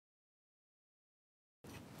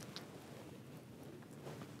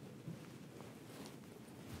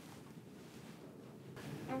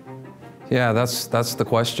Yeah, that's the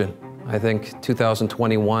question. I think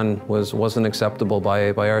 2021 wasn't acceptable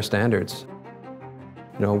by our standards.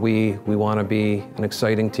 You know, we want to be an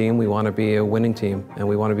exciting team, we want to be a winning team, and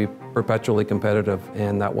we want to be perpetually competitive,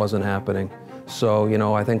 and that wasn't happening. So, you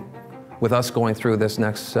know, I think with us going through this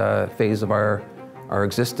next phase of our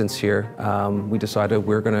existence here, we decided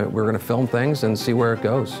we're gonna film things and see where it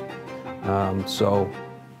goes. So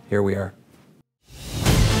here we are.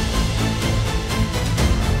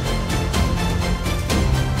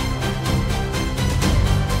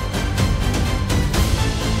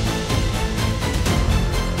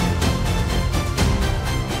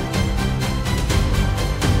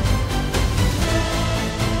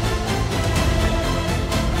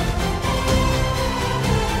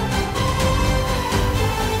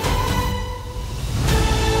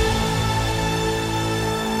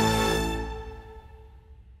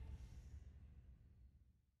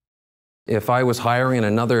 If I was hiring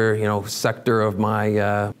another, sector of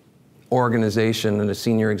my organization and a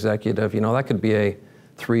senior executive, that could be a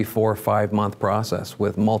 3, 4, 5 month process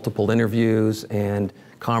with multiple interviews and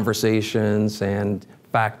conversations and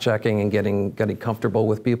fact checking and getting comfortable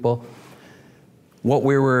with people. What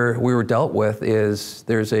we were dealt with is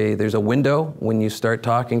there's a window when you start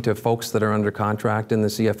talking to folks that are under contract in the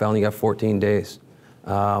CFL, and you have 14 days.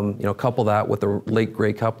 Couple that with the late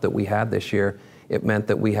Grey Cup that we had this year. It meant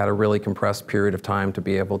that we had a really compressed period of time to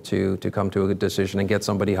be able to come to a decision and get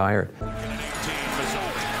somebody hired.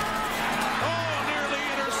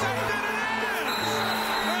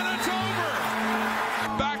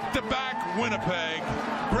 Back-to-back Winnipeg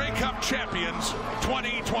Grey Cup champions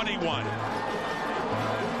 2021.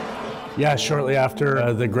 Yeah, shortly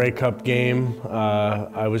after the Grey Cup game,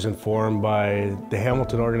 I was informed by the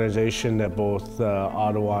Hamilton organization that both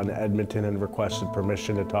Ottawa and Edmonton had requested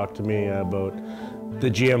permission to talk to me about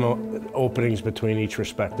the GM openings between each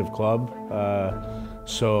respective club.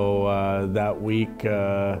 So that week,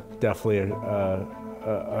 definitely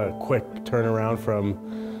a quick turnaround from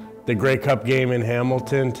the Grey Cup game in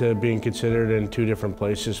Hamilton to being considered in 2 different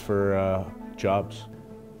places for jobs.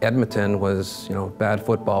 Edmonton was, bad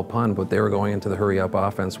football pun, but they were going into the hurry-up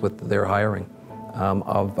offense with their hiring.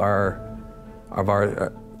 Of our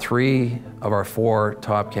 3 of our 4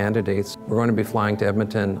 top candidates, we're going to be flying to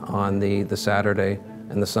Edmonton on the Saturday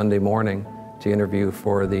and the Sunday morning to interview do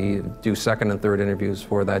 2nd and 3rd interviews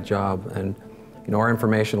for that job. And our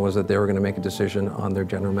information was that they were going to make a decision on their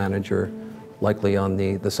general manager, likely on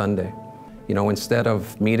the Sunday. Instead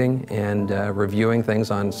of meeting and reviewing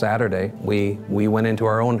things on Saturday, we went into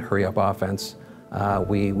our own hurry-up offense.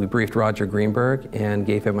 We briefed Roger Greenberg and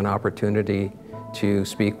gave him an opportunity to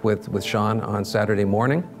speak with Shawn on Saturday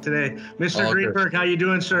morning. Today, Mr. Greenberg, how you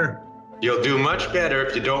doing, sir? You'll do much better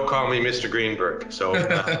if you don't call me Mr. Greenberg. So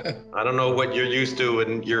I don't know what you're used to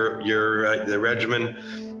in the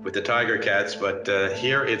regimen with the Tiger Cats, but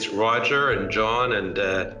here it's Roger and John and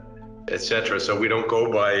etc. So we don't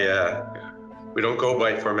go by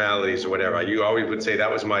formalities or whatever. You always would say that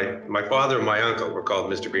was my father and my uncle were called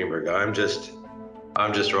Mr. Greenberg. I'm just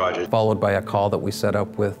Roger. Followed by a call that we set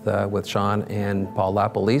up with Shawn and Paul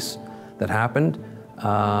Lapalisse that happened,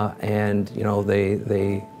 and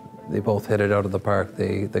they both hit it out of the park.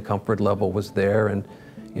 The comfort level was there, and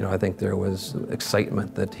I think there was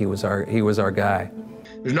excitement that he was our guy.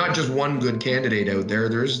 There's not just one good candidate out there.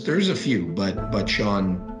 There's a few, but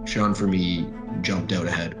Shawn for me jumped out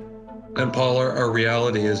ahead. And Paul, our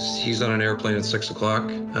reality is he's on an airplane at 6 o'clock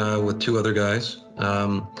with 2 other guys,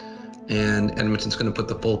 and Edmonton's going to put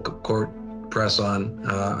the full court press on.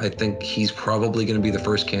 I think he's probably going to be the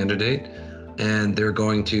first candidate, and they're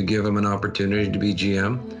going to give him an opportunity to be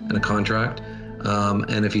GM and a contract.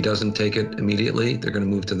 And if he doesn't take it immediately, they're going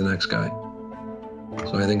to move to the next guy.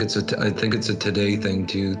 So I think it's a today thing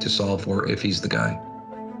to solve for if he's the guy.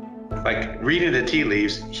 Like reading the tea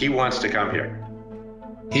leaves, he wants to come here.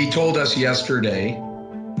 He told us yesterday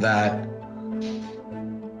that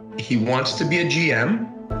he wants to be a GM,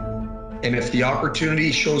 and if the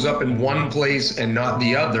opportunity shows up in one place and not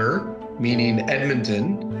the other, meaning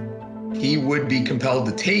Edmonton, he would be compelled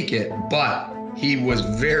to take it, but he was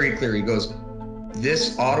very clear. He goes,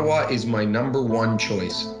 this Ottawa is my #1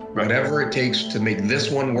 choice. Whatever it takes to make this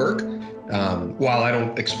one work. While I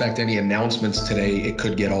don't expect any announcements today, it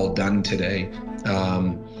could get all done today.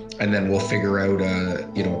 And then we'll figure out a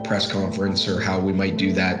press conference or how we might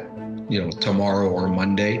do that, tomorrow or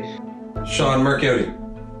Monday. Shawn Burke.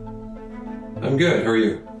 I'm good. How are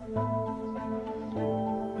you?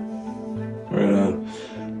 Right on.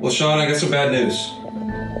 Well, Shawn, I got some bad news.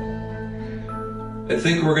 I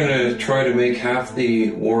think we're gonna try to make half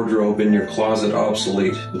the wardrobe in your closet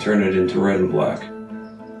obsolete and turn it into red and black.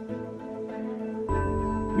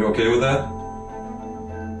 You okay with that?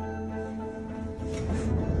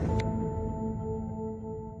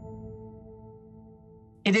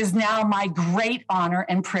 It is now my great honor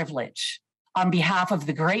and privilege, on behalf of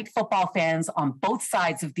the great football fans on both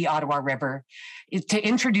sides of the Ottawa River, to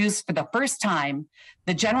introduce for the first time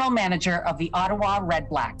the general manager of the Ottawa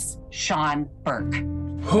REDBLACKS, Shawn Burke.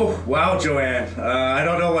 Oh, wow, Joanne. I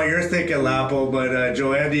don't know what you're thinking, Lapo, but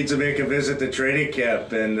Joanne needs to make a visit to training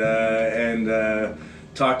camp and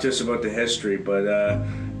talk to us about the history. But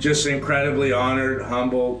just incredibly honored,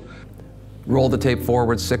 humbled. Roll the tape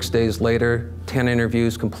forward 6 days later, 10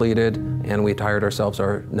 interviews completed, and we hired ourselves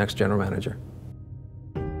our next general manager.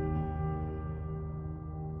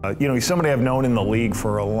 You know, he's somebody I've known in the league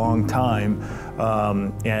for a long time,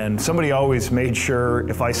 and somebody always made sure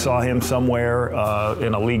if I saw him somewhere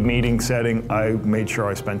in a league meeting setting, I made sure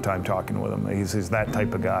I spent time talking with him. He's that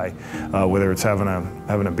type of guy, whether it's having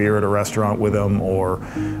a beer at a restaurant with him or,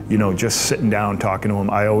 you know, just sitting down talking to him.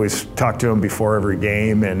 I always talk to him before every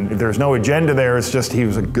game, and there's no agenda there. It's just he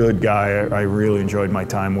was a good guy I really enjoyed my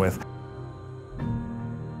time with.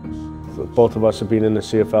 Both of us have been in the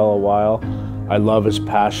CFL a while. I love his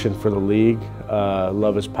passion for the league,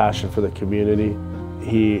 love his passion for the community.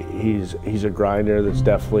 He's a grinder that's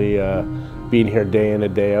definitely been here day in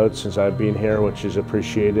and day out since I've been here, which is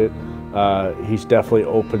appreciated. He's definitely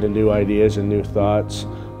open to new ideas and new thoughts.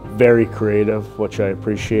 Very creative, which I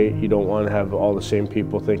appreciate. You don't want to have all the same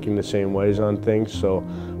people thinking the same ways on things, so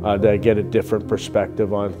to get a different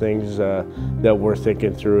perspective on things that we're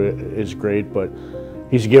thinking through is great. But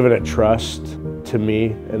he's given a trust to me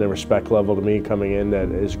and a respect level to me coming in that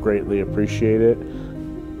is greatly appreciated.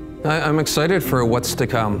 I'm excited for what's to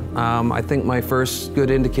come. I think my first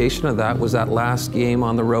good indication of that was that last game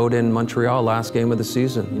on the road in Montreal, last game of the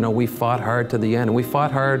season. You know, we fought hard to the end, and we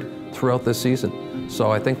fought hard throughout the season.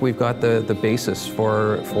 So I think we've got the basis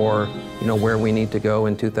for you know, where we need to go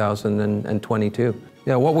in 2022.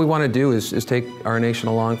 Yeah, what we want to do is take our nation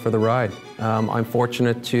along for the ride. I'm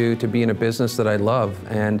fortunate to be in a business that I love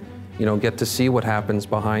and, you know, get to see what happens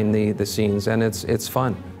behind the scenes, and it's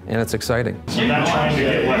fun and it's exciting. I'm not trying to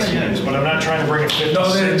get less games, but I'm not trying to bring it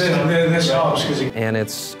 56. No, this helps. And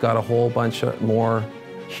it's got a whole bunch of more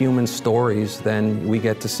human stories than we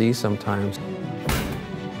get to see sometimes.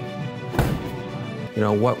 You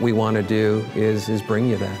know, what we want to do is bring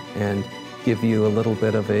you that and give you a little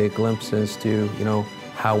bit of a glimpse as to, you know,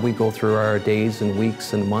 how we go through our days and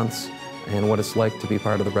weeks and months and what it's like to be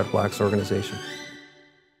part of the REDBLACKS organization.